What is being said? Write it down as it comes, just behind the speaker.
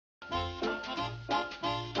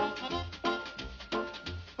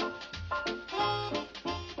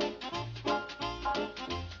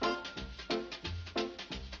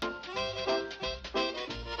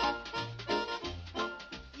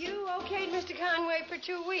Conway for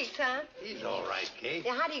 2 weeks, huh? He's all right, Kate.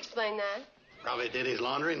 Yeah, how do you explain that? Probably did his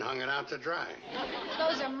laundry and hung it out to dry.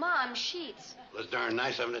 Those are Mom's sheets. It was darn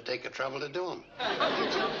nice of him to take the trouble to do them.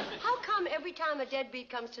 Uncle Joe, how come every time a deadbeat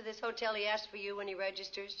comes to this hotel, he asks for you when he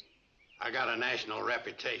registers? I got a national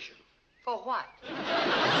reputation. For what?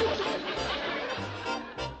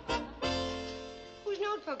 Whose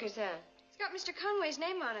notebook is that? It's got Mr. Conway's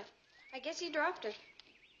name on it. I guess he dropped it.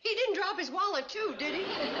 He didn't drop his wallet, too, did he?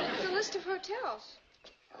 It's a list of hotels.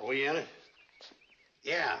 Are we in it?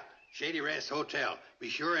 Yeah, Shady Rest Hotel. Be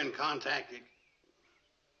sure and contact it.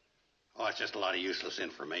 Oh, it's just a lot of useless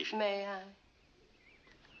information. May I?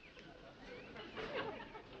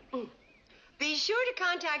 Be sure to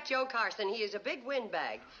contact Joe Carson. He is a big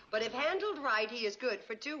windbag. But if handled right, he is good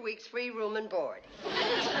for 2 weeks free room and board.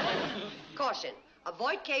 Caution.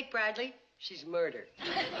 Avoid Kate Bradley. She's murder.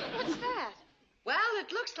 What's that? Well,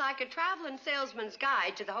 it looks like a traveling salesman's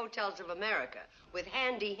guide to the hotels of America with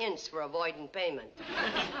handy hints for avoiding payment.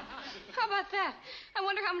 How about that? I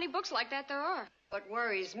wonder how many books like that there are. What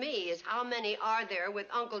worries me is how many are there with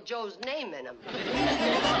Uncle Joe's name in them.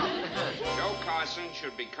 Joe Carson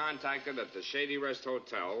should be contacted at the Shady Rest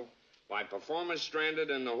Hotel by performers stranded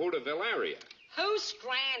in the Hooterville area. Who's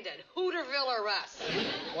stranded? Hooterville or us?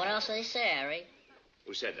 What else did he say, Harry?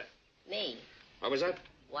 Who said that? Me. What was that?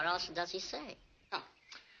 What else does he say?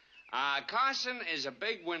 Carson is a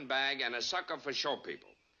big windbag and a sucker for show people.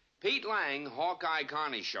 Pete Lang, Hawkeye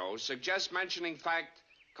Connie Show, suggests mentioning fact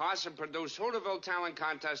Carson produced Hooterville Talent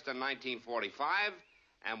Contest in 1945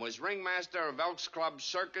 and was ringmaster of Elks Club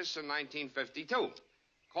Circus in 1952.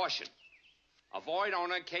 Caution. Avoid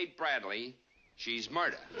owner Kate Bradley. She's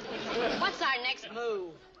murder. What's our next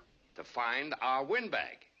move? To find our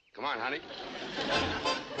windbag. Come on, honey.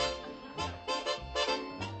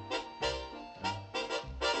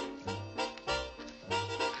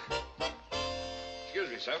 Excuse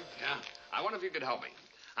me, sir. Yeah? I wonder if you could help me.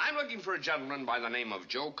 I'm looking for a gentleman by the name of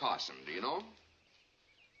Joe Carson. Do you know him?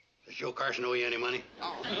 Does Joe Carson owe you any money?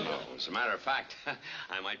 Oh, no. As a matter of fact,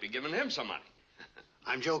 I might be giving him some money.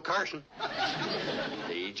 I'm Joe Carson.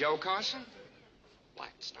 The Joe Carson? Why,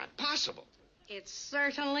 it's not possible. It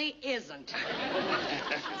certainly isn't.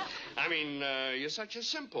 I mean, you're such a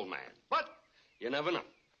simple man. But you never know.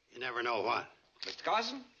 You never know what. Mr.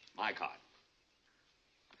 Carson, my card.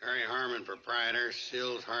 Harry Harmon, proprietor,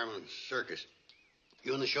 Sills Harmon Circus.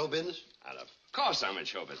 You in the show business? Of course I'm in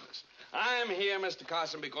show business. I'm here, Mr.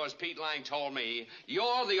 Carson, because Pete Lang told me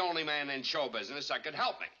you're the only man in show business that could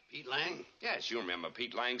help me. Pete Lang? Yes, you remember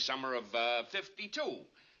Pete Lang, summer of 52.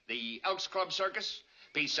 The Elks Club Circus.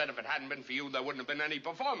 Pete said if it hadn't been for you, there wouldn't have been any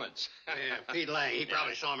performance. Yeah, Pete Lang, he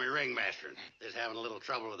probably saw me ringmaster. He's having a little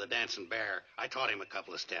trouble with the dancing bear. I taught him a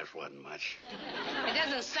couple of steps, wasn't much. It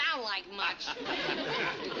doesn't sound like much.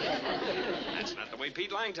 That's not the way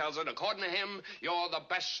Pete Lang tells it. According to him, you're the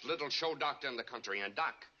best little show doctor in the country. And,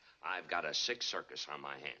 Doc, I've got a sick circus on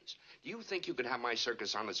my hands. Do you think you could have my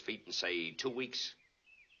circus on its feet in, say, 2 weeks?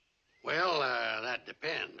 Well, that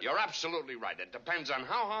depends. You're absolutely right. It depends on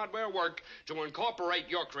how hard we'll work to incorporate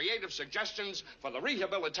your creative suggestions for the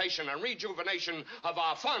rehabilitation and rejuvenation of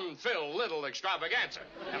our fun-filled little extravaganza.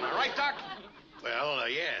 Am I right, Doc? Well,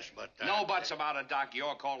 yes, but... No buts about it, Doc.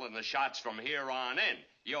 You're calling the shots from here on in.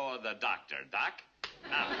 You're the doctor, Doc.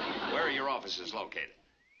 Now, where are your offices located?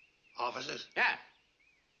 Offices? Yeah.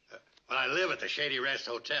 Well, I live at the Shady Rest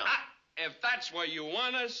Hotel. If that's where you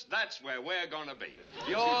want us, that's where we're going to be.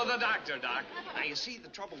 You're the doctor, Doc. Now, you see, the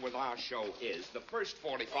trouble with our show is the first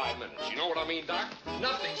 45 minutes. You know what I mean, Doc?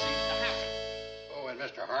 Nothing seems to happen. Oh, when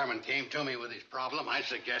Mr. Harmon came to me with his problem, I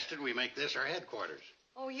suggested we make this our headquarters.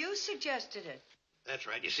 Oh, you suggested it. That's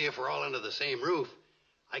right. You see, if we're all under the same roof,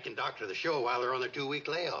 I can doctor the show while they're on their 2-week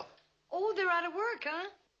layoff. Oh, they're out of work, huh?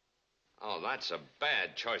 Oh, that's a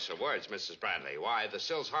bad choice of words, Mrs. Bradley. Why, the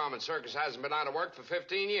Sills Harmon Circus hasn't been out of work for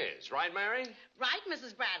 15 years. Right, Mary? Right,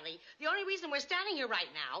 Mrs. Bradley. The only reason we're standing here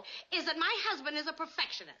right now is that my husband is a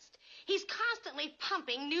perfectionist. He's constantly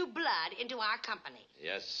pumping new blood into our company.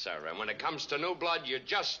 Yes, sir. And when it comes to new blood, you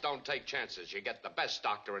just don't take chances. You get the best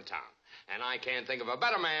doctor in town. And I can't think of a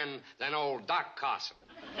better man than old Doc Carson.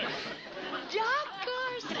 Doc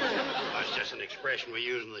Carson? That's just an expression we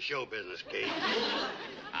use in the show business, Kate.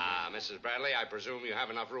 Mrs. Bradley, I presume you have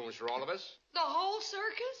enough rooms for all of us? The whole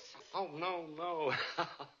circus? Oh, no.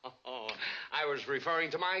 I was referring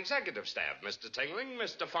to my executive staff, Mr. Tingling,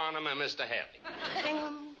 Mr. Farnham, and Mr. Haley.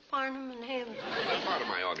 Tingling, Farnham, and Haley. That's part of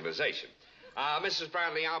my organization. Mrs.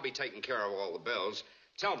 Bradley, I'll be taking care of all the bills.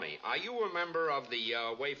 Tell me, are you a member of the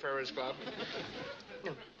Wayfarers Club?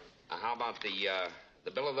 No. How about the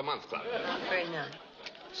Bill of the Month Club? Very nice.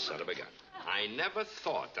 Son of a gun. I never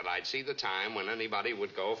thought that I'd see the time when anybody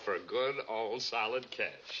would go for a good old solid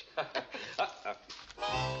cash. Could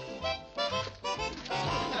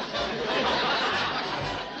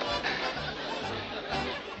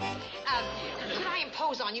I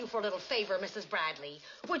impose on you for a little favor, Mrs. Bradley?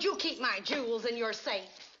 Would you keep my jewels in your safe?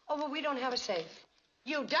 Oh, well, we don't have a safe.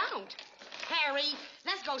 You don't? Harry,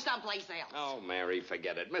 let's go someplace else. Oh, Mary,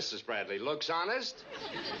 forget it. Mrs. Bradley looks honest.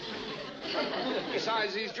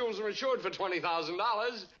 Besides, these jewels are insured for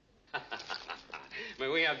 $20,000. May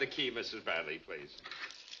we have the key, Mrs. Bradley, please?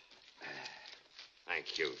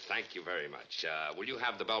 Thank you. Thank you very much. Will you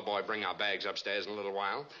have the bellboy bring our bags upstairs in a little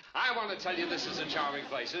while? I want to tell you this is a charming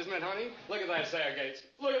place, isn't it, honey? Look at that staircase.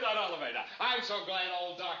 Look at that elevator. I'm so glad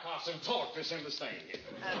old Doc Carson talked us into staying here.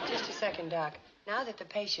 Just a second, Doc. Now that the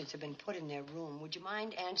patients have been put in their room, would you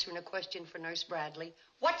mind answering a question for Nurse Bradley?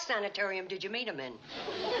 What sanitarium did you meet him in?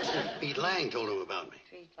 Pete Lang told him about me.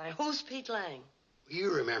 Pete Lang. Who's Pete Lang?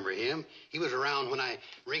 You remember him. He was around when I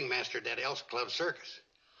ringmastered that Elks Club circus.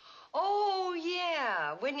 Oh,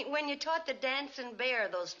 yeah. When you taught the dancing bear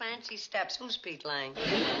those fancy steps. Who's Pete Lang?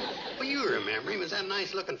 Well, you remember him. He was that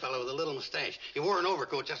nice-looking fellow with a little mustache. He wore an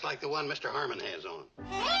overcoat just like the one Mr. Harmon has on.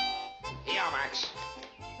 Yeah, Max.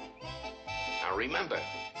 Now, remember,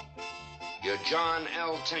 you're John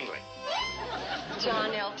L. Tingling.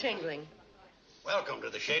 John L. Tingling. Welcome to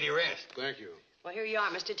the Shady Rest. Thank you. Well, here you are,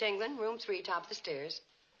 Mr. Tingling. Room 3, top of the stairs.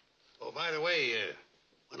 Oh, by the way,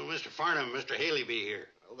 when will Mr. Farnham and Mr. Haley be here?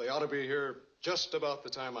 Well, they ought to be here just about the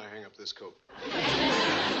time I hang up this coat.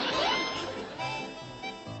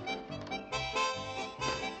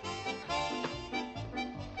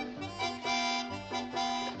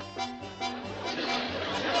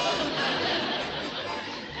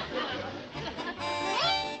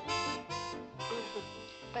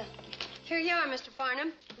 Well, here you are, Mr.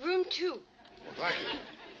 Farnham. Room 2. Thank you.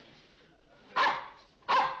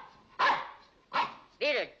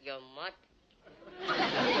 Beat it, you mutt. Did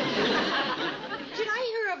I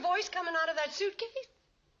hear a voice coming out of that suitcase?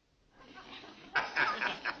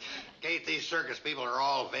 Kate, these circus people are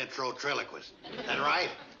all ventriloquists. Is that right?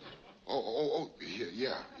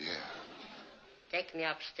 Yeah. Take me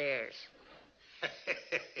upstairs.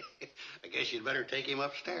 I guess you'd better take him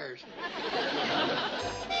upstairs.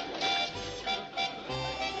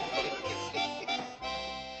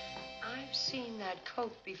 I've seen that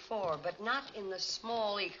coat before, but not in the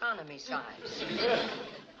small economy size.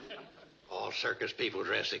 All circus people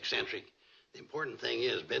dress eccentric. The important thing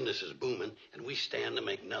is business is booming, and we stand to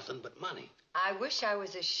make nothing but money. I wish I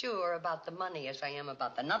was as sure about the money as I am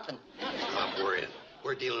about the nothing. Stop worrying.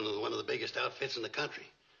 We're dealing with one of the biggest outfits in the country.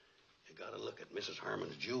 You got to look at Mrs.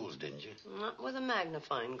 Harmon's jewels, didn't you? Not with a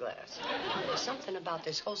magnifying glass. There's something about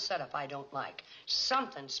this whole setup I don't like.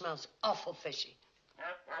 Something smells awful fishy.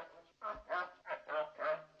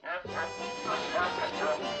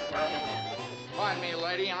 Pardon me,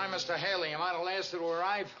 lady. I'm Mr. Haley. Am I the last to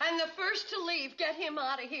arrive? I'm the first to leave. Get him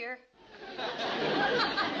out of here.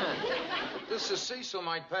 This is Cecil,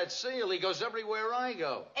 my pet seal. He goes everywhere I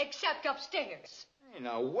go. Except upstairs. Hey,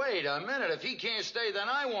 now, wait a minute. If he can't stay, then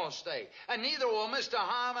I won't stay. And neither will Mr.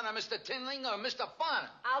 Harmon or Mr. Tinling or Mr. Farnham.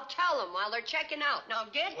 I'll tell them while they're checking out. Now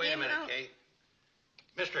get Wait a him minute, out. Kate.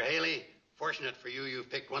 Mr. Haley, fortunate for you, you've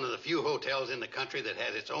picked one of the few hotels in the country that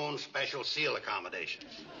has its own special seal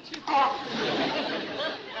accommodations.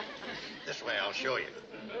 This way, I'll show you.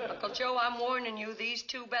 Uncle Joe, I'm warning you, these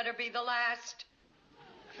two better be the last.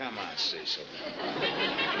 Come on, Cecil.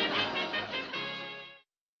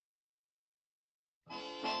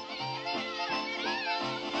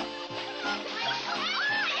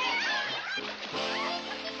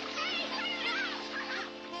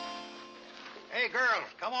 Hey, girls,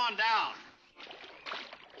 come on down.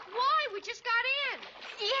 Why? We just got in.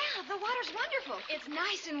 Yeah, the water's wonderful. It's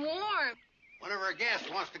nice and warm. One of our guests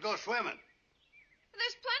wants to go swimming.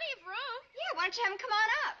 There's plenty of room. Yeah, why don't you have him come on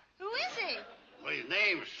up? Who is he? Well, his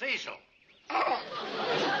name's Cecil.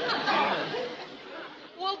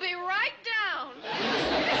 We'll be right down.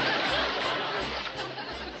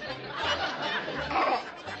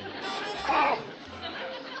 All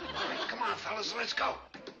right, come on, fellas, let's go.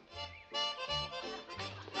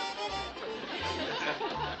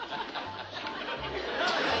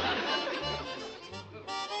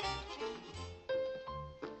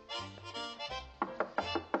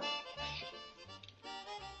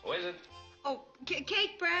 Who is it? Oh,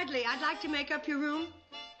 Kate Bradley, I'd like to make up your room.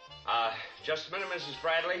 Just a minute, Mrs.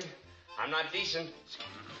 Bradley. I'm not decent.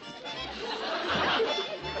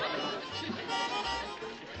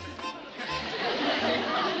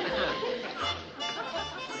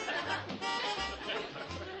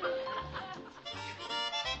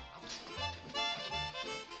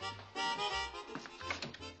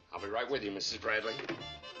 right with you, Mrs. Bradley.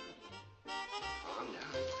 Calm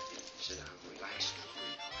down. Sit down. Relax.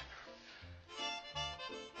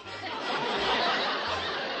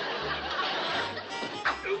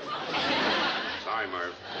 Sorry,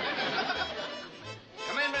 Merv.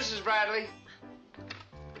 Come in, Mrs. Bradley.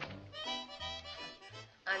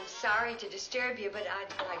 I'm sorry to disturb you, but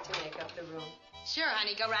I'd like to make up the room. Sure,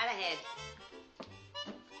 honey, go right ahead.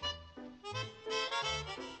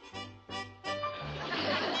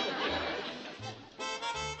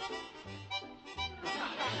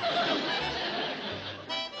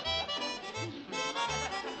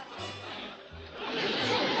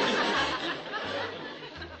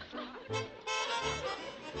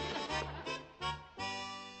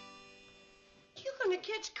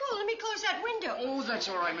 It's cool. Let me close that window. Oh, that's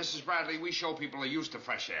all right, Mrs. Bradley. We show people are used to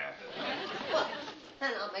fresh air. Well,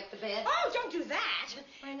 then I'll make the bed. Oh, don't do that.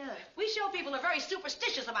 Why not? We show people are very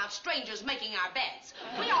superstitious about strangers making our beds.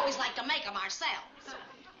 We always like to make them ourselves.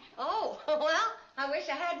 Oh, well, I wish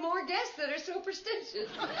I had more guests that are superstitious.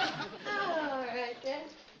 All right, then.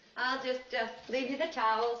 I'll just leave you the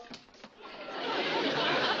towels.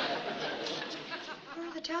 Where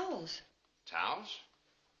are the towels? Towels?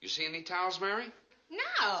 You see any towels, Mary?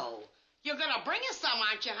 No. You're going to bring us some,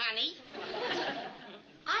 aren't you, honey?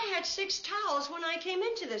 I had 6 towels when I came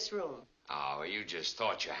into this room. Oh, you just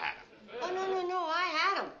thought you had them. Oh, no, I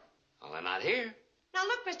had them. Well, they're not here. Now,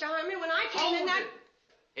 look, Mr. Harmon, when I came in that...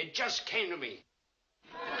 It just came to me.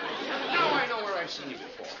 Now I know where I've seen you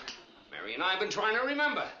before. Mary and I have been trying to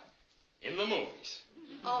remember. In the movies.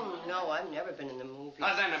 Oh, no, I've never been in the movies.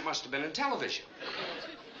 Then it must have been in television.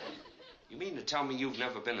 You mean to tell me you've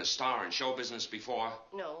never been a star in show business before?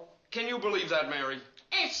 No. Can you believe that, Mary?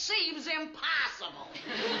 It seems impossible.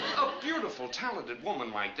 A beautiful, talented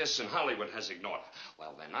woman like this in Hollywood has ignored her.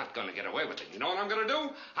 Well, they're not going to get away with it. You know what I'm going to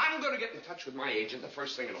do? I'm going to get in touch with my agent the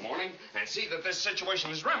first thing in the morning and see that this situation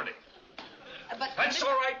is remedied. But That's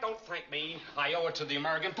all right. Don't thank me. I owe it to the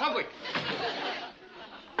American public.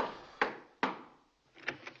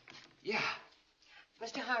 Yeah.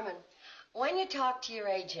 Mr. Harmon, when you talk to your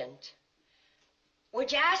agent, would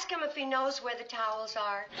you ask him if he knows where the towels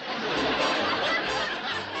are?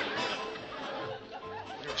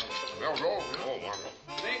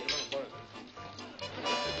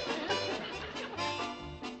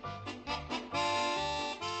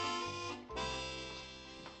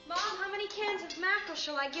 Mom, how many cans of mackerel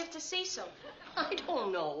shall I give to Cecil? I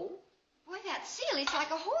don't know. Boy, that seal eats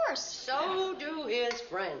like a horse. So do his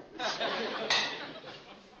friends.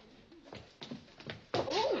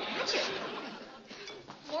 Oh, that's it.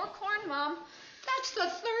 More corn, Mom. That's the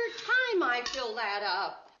 3rd time I filled that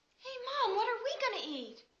up. Hey, Mom, what are we going to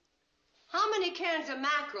eat? How many cans of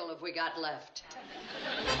mackerel have we got left?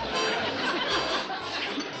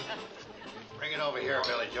 Bring it over here,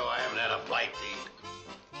 Billie Jo. I haven't had a bite to eat.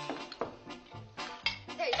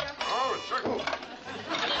 There you go. Oh, sure.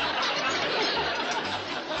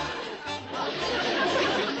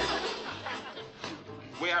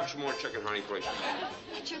 We have some more chicken, honey, please.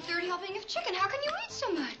 It's your 3rd helping of chicken. How can you eat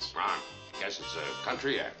so much? I guess it's a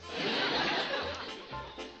country air.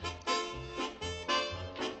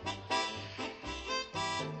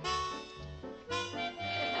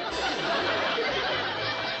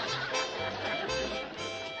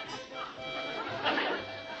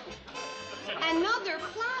 Another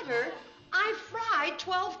platter? I fried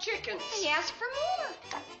 12 chickens. He asked for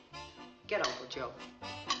more. Get Uncle Joe.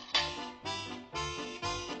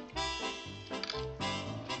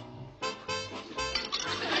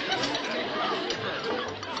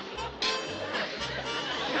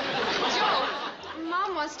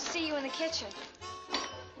 Mom wants to see you in the kitchen.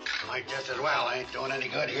 Might just as well. I ain't doing any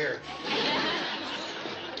good here.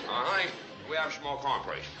 Honey, we have some more corn,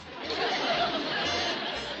 please.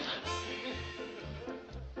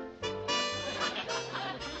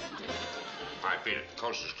 All right, beat it. The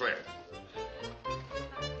coast is clear.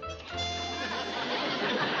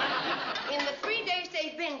 In the 3 days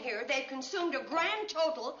they've been here, they've consumed a grand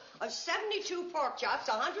total of 72 pork chops,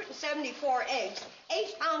 174 eggs,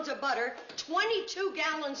 8 pounds of butter, 22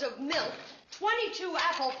 gallons of milk, 22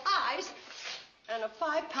 apple pies, and a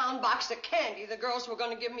 5-pound box of candy the girls were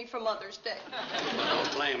going to give me for Mother's Day.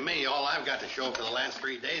 Don't blame me. All I've got to show for the last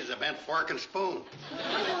 3 days is a bent fork and spoon. What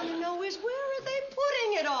I want to know is where are they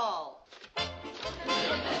putting it all?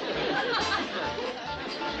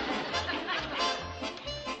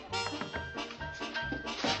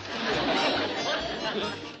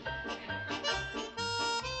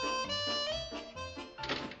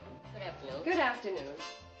 Good afternoon. Good afternoon.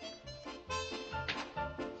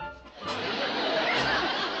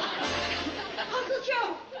 Uncle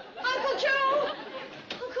Joe! Uncle Joe!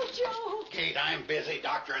 Uncle Joe! I'm busy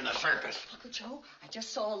doctoring the circus. Uncle Joe, I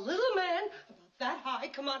just saw a little man about that high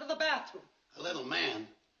come out of the bathroom. A little man?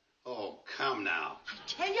 Oh, come now. I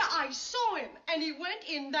tell you, I saw him, and he went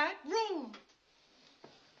in that room.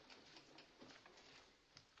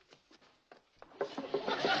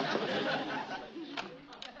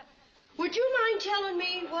 Would you mind telling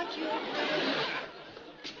me what you...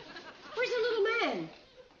 Where's the little man?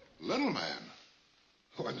 Little man?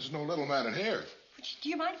 Why, there's no little man in here. Do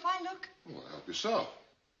you mind if I look? Well, help yourself.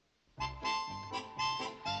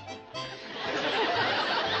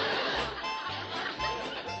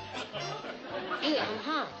 Hey,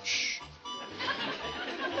 uh-huh. Shh.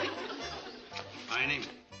 Find him?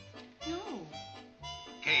 No.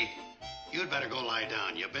 Kate, you'd better go lie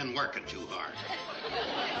down. You've been working too hard.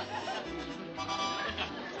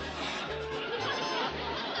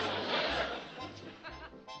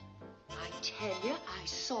 I tell you, I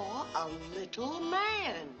saw a little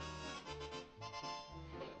man.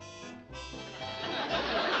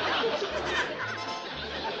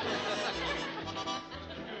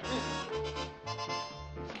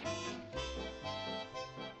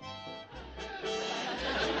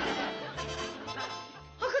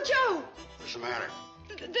 Uncle Joe! What's the matter?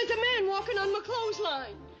 There's a man walking on my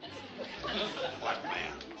clothesline. What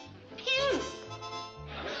man? Him!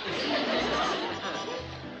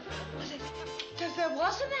 There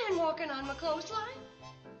was a man walking on my clothesline.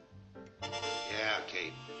 Yeah,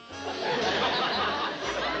 Kate.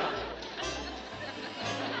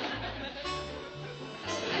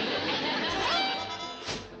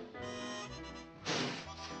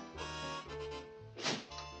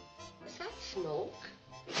 Is that smoke?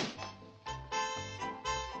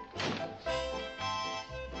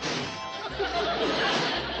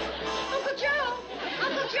 Uncle Joe!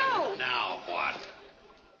 Uncle Joe! Now what?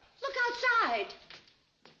 Look outside.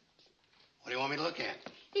 What do you want me to look at?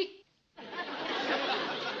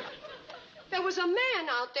 There was a man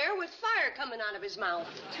out there with fire coming out of his mouth.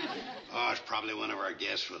 Oh, it's probably one of our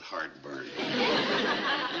guests with heartburn.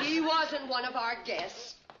 He wasn't one of our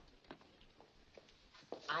guests.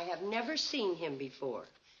 I have never seen him before.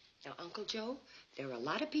 Now, Uncle Joe, there are a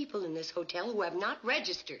lot of people in this hotel who have not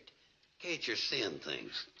registered. Kate, you're seeing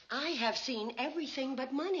things. I have seen everything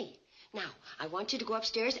but money. Now, I want you to go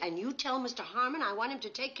upstairs and you tell Mr. Harmon I want him to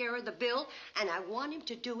take care of the bill, and I want him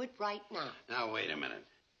to do it right now. Now, wait a minute.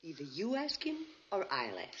 Either you ask him or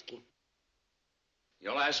I'll ask him.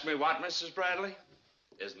 You'll ask me what, Mrs. Bradley?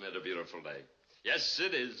 Isn't it a beautiful day? Yes,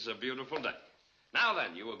 it is a beautiful day. Now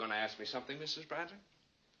then, you were going to ask me something, Mrs. Bradley?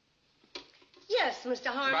 Yes, Mr.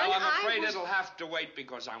 Harmon. Well, I'm afraid it'll have to wait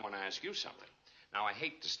because I want to ask you something. Now, I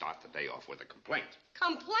hate to start the day off with a complaint.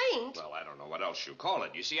 Complaint? Well, I don't know what else you call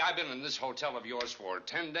it. You see, I've been in this hotel of yours for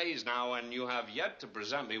 10 days now, and you have yet to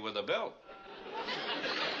present me with a bill.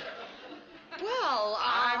 Well,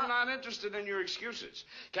 I'm not interested in your excuses.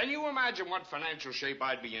 Can you imagine what financial shape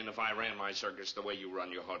I'd be in if I ran my circus the way you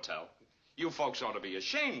run your hotel? You folks ought to be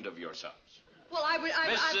ashamed of yourselves. Well,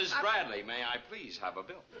 Mrs. Bradley, may I please have a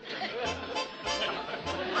bill?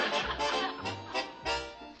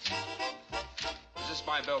 Is this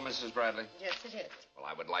my bill, Mrs. Bradley? Yes, it is. Well,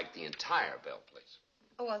 I would like the entire bill, please.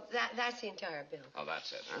 Oh, well, that's the entire bill. Oh,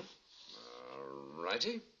 that's it, huh? All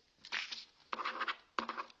righty.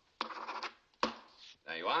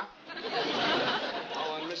 There you are.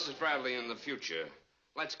 Oh, and Mrs. Bradley, in the future,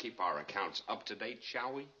 let's keep our accounts up to date,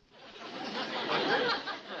 shall we?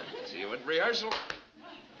 See you at rehearsal.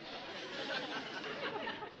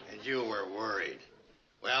 And you were worried.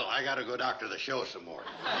 Well, I got to go doctor the show some more.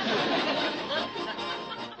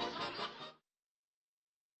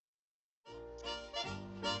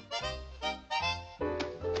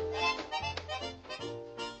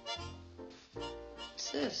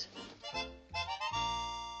 What's this?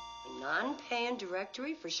 A non-paying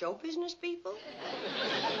directory for show business people?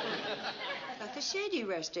 Got the Shady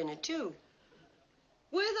Rest in it, too.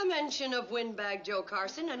 With a mention of windbag Joe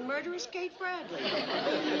Carson and murderous Kate Bradley.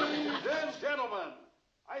 Ladies and gentlemen,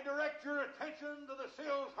 I direct your attention to the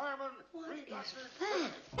Sales Harmon What is Redoctored.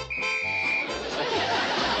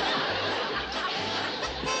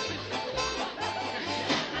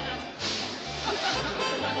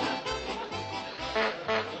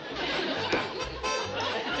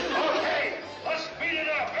 Okay, let's speed it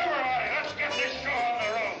up. Everybody, let's get this show on the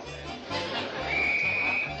road.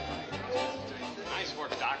 Nice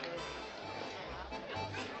work, Doc.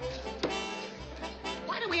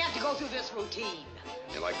 Why do we have to go through this routine?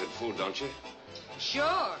 You like good food, don't you?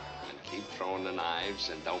 Sure. And keep throwing the knives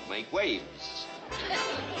and don't make waves.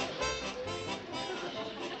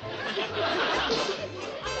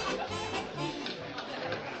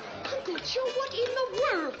 Uncle Joe, what in the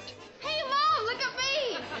world? Hey, Mom, look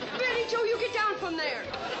from there.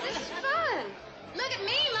 This is fun. Look at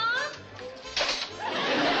me, Mom.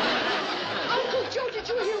 Uncle Joe, did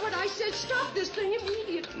you hear what I said? Stop this thing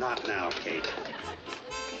immediately. Not now, Kate.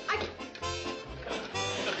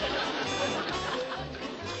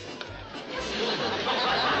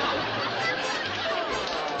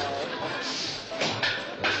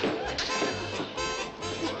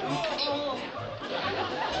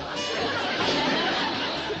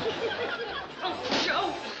 Uncle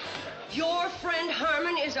Joe, your friend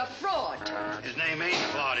Harmon is a fraud. His name ain't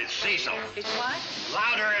Claude, it's Cecil. It's what?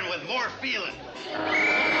 Louder and with more feeling.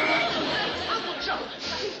 Uncle Joe,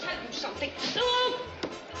 let me tell you something.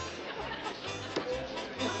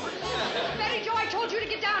 Betty Jo, I told you to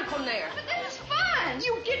get down from there. But this is fun.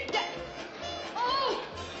 You get down. Oh!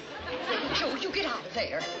 Joe, you get out of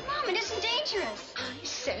there. Mom, it isn't dangerous. I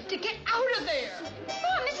said to get out of there.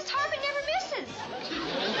 Mom, Mrs. Harmon never misses.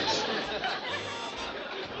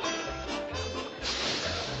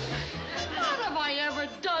 What have I ever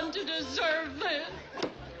done to deserve this?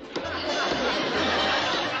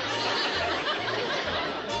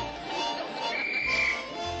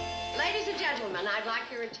 Ladies and gentlemen, I'd like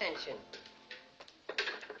your attention.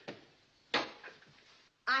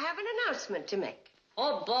 I have an announcement to make.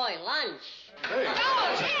 Oh, boy, lunch. Hey.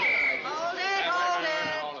 Hold it.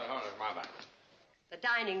 Hold it, my bad. The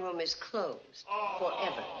dining room is closed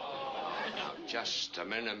forever. Now, just a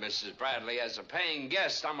minute, Mrs. Bradley. As a paying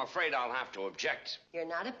guest, I'm afraid I'll have to object. You're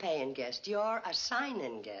not a paying guest. You're a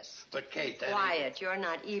sign-in guest. But, Kate, that... Quiet. You're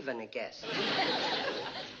not even a guest.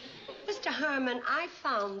 Mr. Harmon, I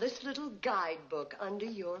found this little guidebook under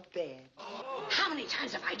your bed. How many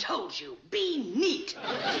times have I told you? Be neat.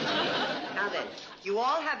 Now then, you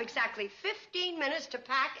all have exactly 15 minutes to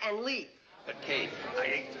pack and leave. But, Kate,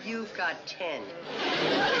 You've got 10.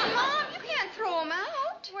 Mom, you can't throw them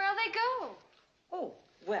out. Where'll they go? Oh,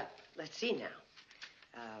 well, let's see now.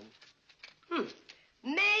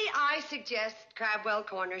 May I suggest Crabwell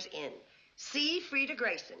Corners Inn? See Frida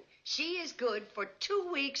Grayson. She is good for 2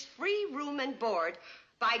 weeks free room and board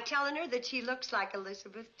by telling her that she looks like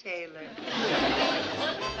Elizabeth Taylor.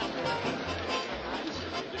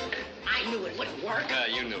 I knew it wouldn't work.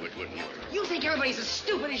 You knew it wouldn't work. You think everybody's as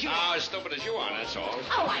stupid as you Oh, as stupid as you are, that's all.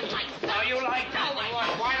 Oh, I like that. Oh, you like that? Oh, I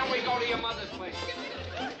Well, why don't we go to your mother's place?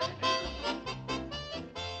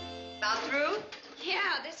 About through?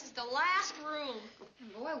 Yeah, this is the last room.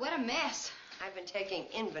 Boy, what a mess. I've been taking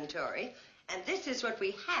inventory, and this is what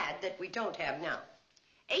we had that we don't have now.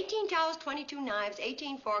 18 towels, 22 knives,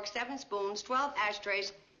 18 forks, 7 spoons, 12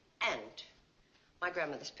 ashtrays, and my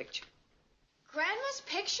grandmother's picture. Grandma's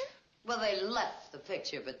picture? Well, they left the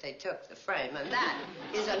picture, but they took the frame, and that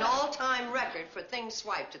is an all-time record for things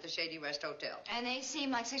swiped at the Shady Rest Hotel. And they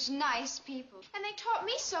seem like such nice people. And they taught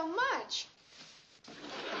me so much.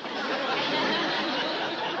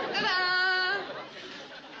 Ta-da!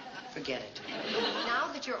 Forget it. Now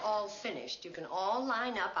that you're all finished, you can all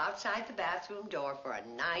line up outside the bathroom door for a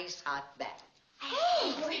nice hot bath.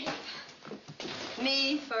 Hey!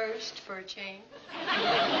 Me first for a change.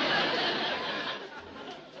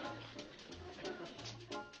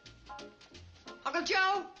 Uncle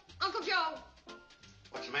Joe! Uncle Joe!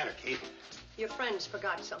 What's the matter, Kate? Your friends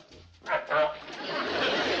forgot something.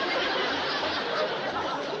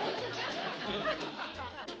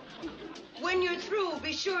 When you're through,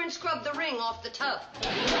 be sure and scrub the ring off the tub.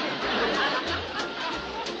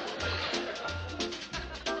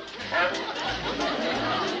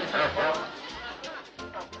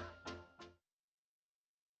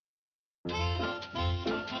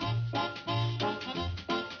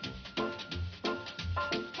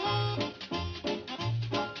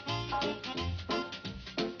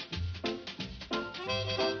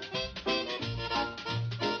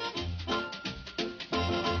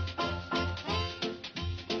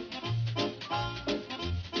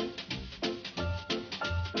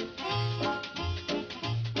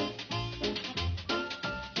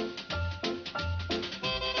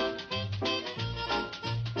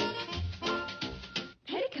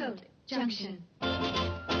 Petticoat Junction.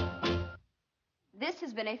 This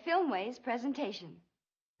has been a Filmways presentation.